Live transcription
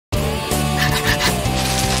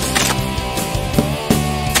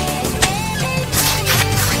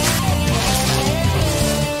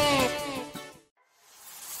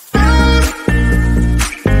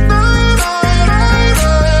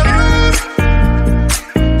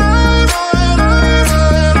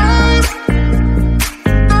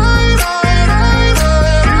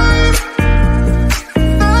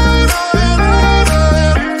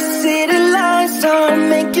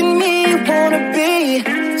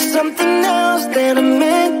that I'm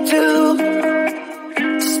meant to.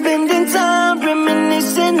 Spending time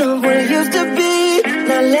reminiscing of what it used to be.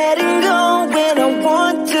 Not letting go when I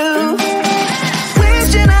want to.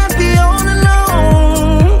 Wishing I'd be all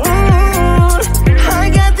alone. I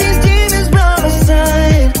got these demons by my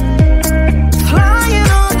side, flying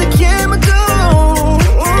on the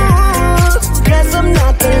chemicals. Guess I'm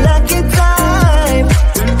not the lucky type.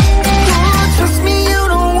 Trust me, you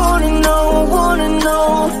don't wanna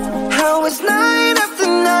know how it's night after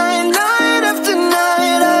night, night after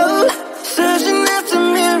night. Oh, searching after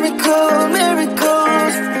miracles.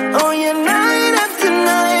 Oh yeah, night after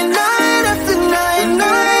night, night after night,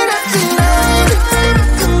 night after night.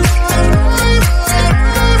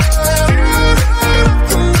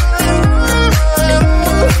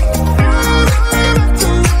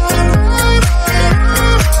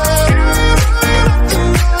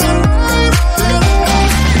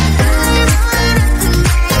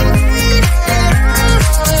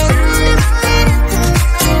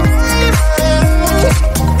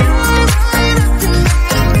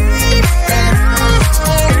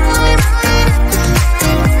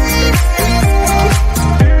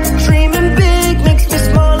 Dreaming big makes me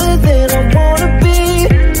smaller than I wanna be,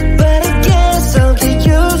 but I guess I'll get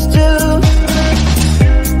used to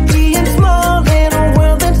being small in a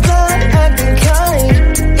world that's not acting kind,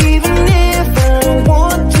 even if I don't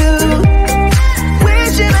want to.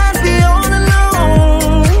 Wishing I'd be all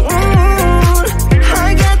alone. I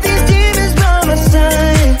got these demons by my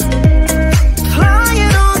side,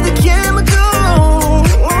 flying on the chemicals.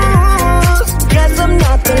 Guess I'm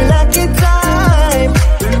not the lucky type.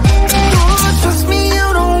 Trust me, you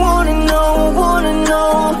don't wanna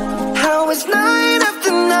know how it's night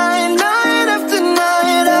after night, night after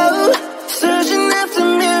night. Oh, searching after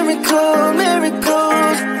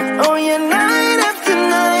miracles. Oh yeah, night after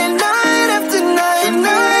night, night after night,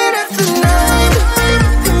 night after night.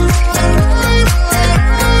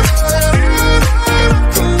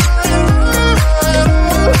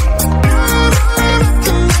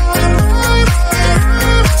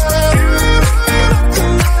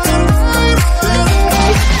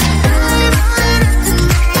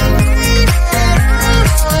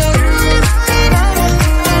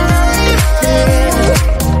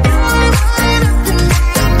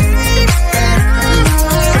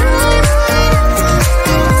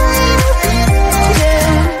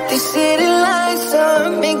 These city lights are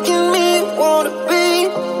making me wanna be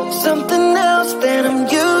something else that I'm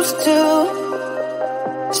used to.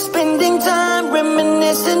 Spending time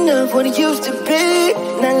reminiscing of what it used to be,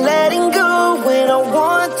 not letting go when I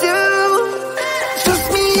want to. Trust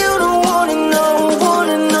me, you don't wanna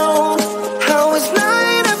know how it's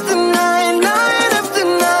night after night, night after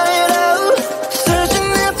night. Oh,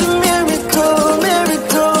 searching after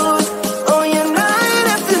miracles. Oh yeah, night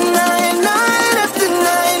after night, night after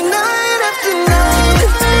night, night after night.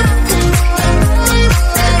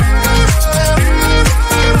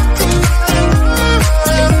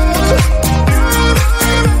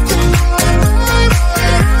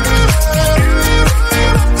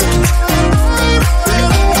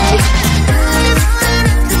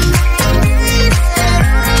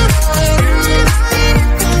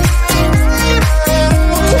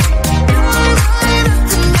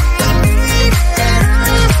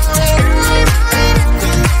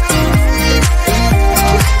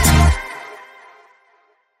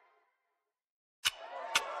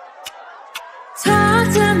 Talk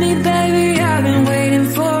to me, baby, I've been waiting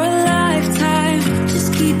for a lifetime.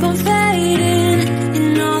 Just keep on fading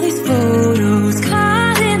in all these photos,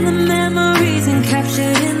 caught in the memories and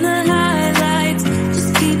captured in the highlights.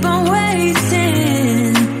 Just keep on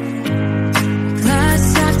waiting.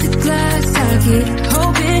 Glass after glass, I keep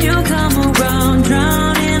hoping you'll come around.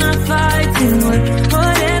 Drowning our fights in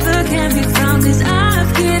whatever can be found. 'Cause I've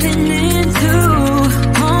given in to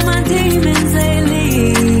all my demons lately.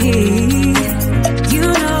 You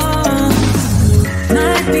know,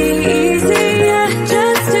 might be easier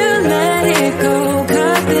just to let it go.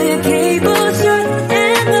 Cut the cable short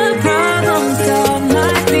and the problem solved.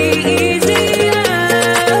 Might be easier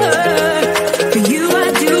for you. I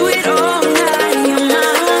do it all night. You're my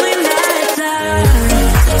only lifeline.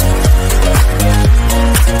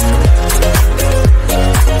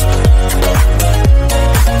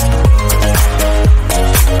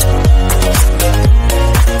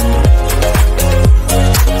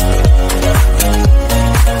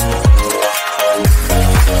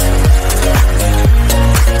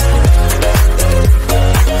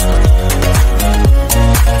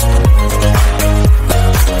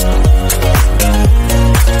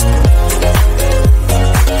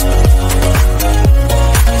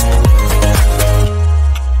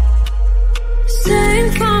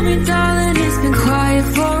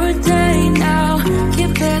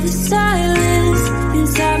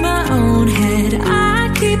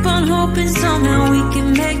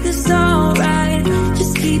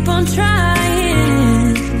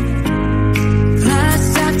 Glass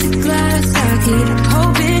after glass, I keep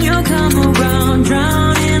hoping you'll come around.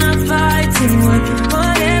 Drowning, I'm fighting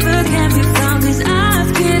whatever can be found. 'Cause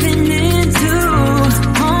I've given in to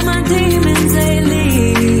all my demons lately.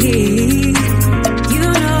 You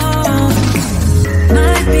know,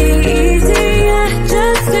 might be easier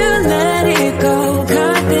just to let it go.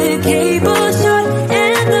 Cut the cable short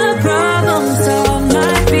and the problem solved.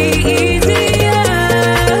 Might be easier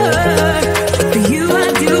for you. I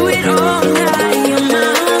do it all night. You're my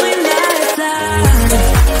only lifeline.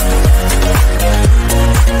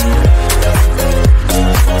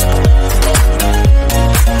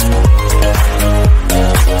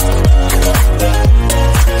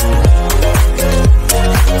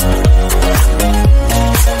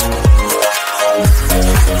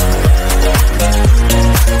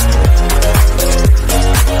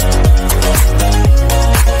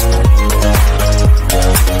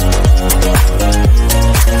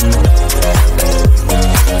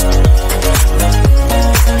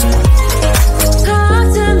 Talk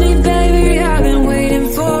to me, baby, I've been waiting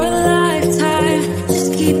for a lifetime. Just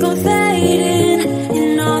keep on fading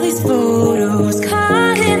in all these photos,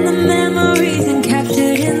 caught in the memories and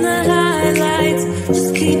captured in the highlights.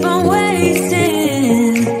 Just keep on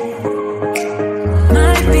wasting.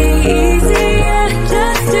 Might be easier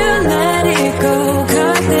just to let it go.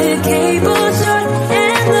 Cut the cable short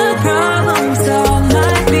and the problem solved.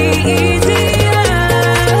 Might be easier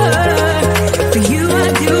for you. I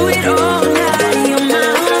do it all night. You're my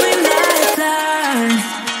only lifeline.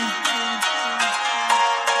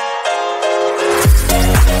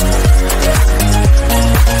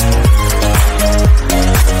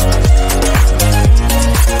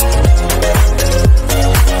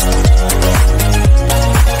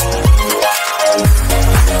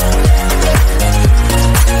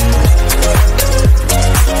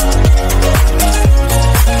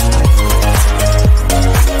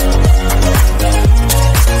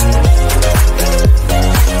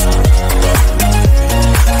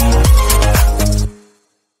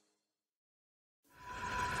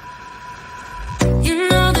 You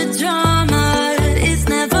know the drama is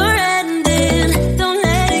never ending. Don't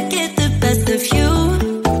let it get the best of you.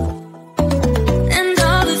 And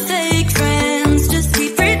all the fake friends just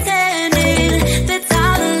keep pretending. That's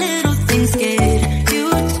how the little things get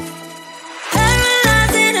cute.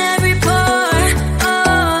 Paralyzing every pore.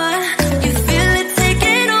 Oh, you feel it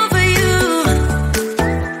taking over you.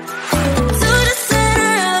 To the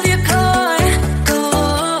center of your core.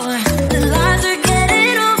 The lies are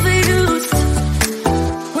getting overused.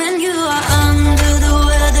 When you are under the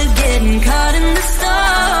weather, getting caught in the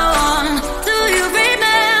storm. Do you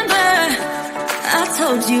remember? I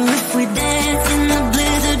told you if we dance in the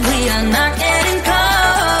blizzard, we are not getting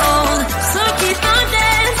cold. So keep on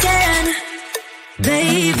dancing,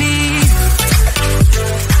 baby.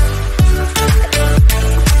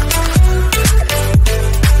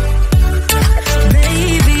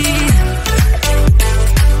 Baby.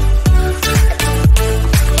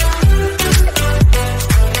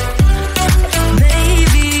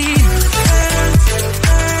 Baby.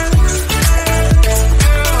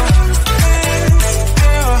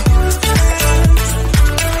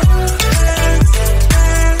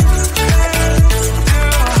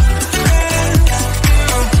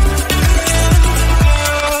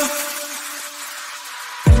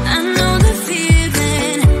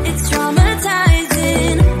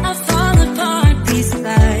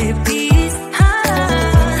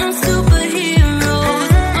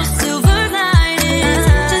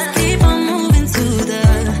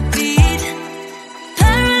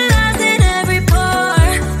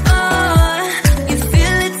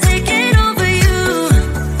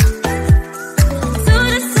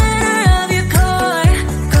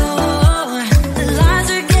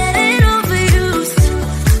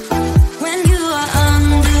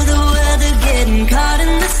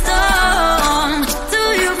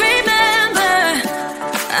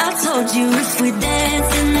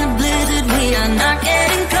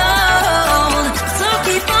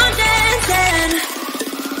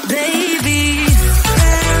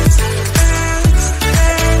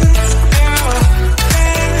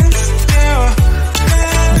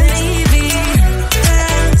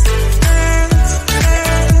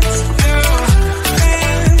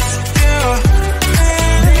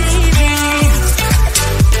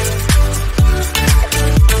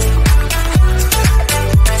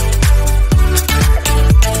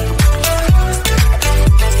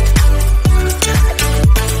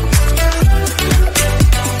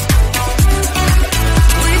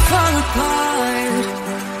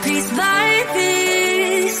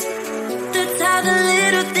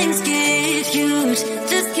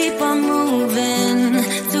 keep on moving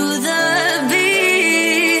to the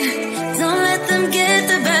beat. Don't let them get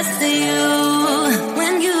the best of you.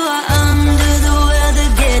 When you are under the weather,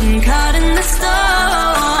 getting caught in the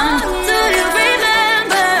storm. Do you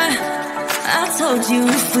remember? I told you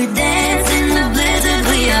if we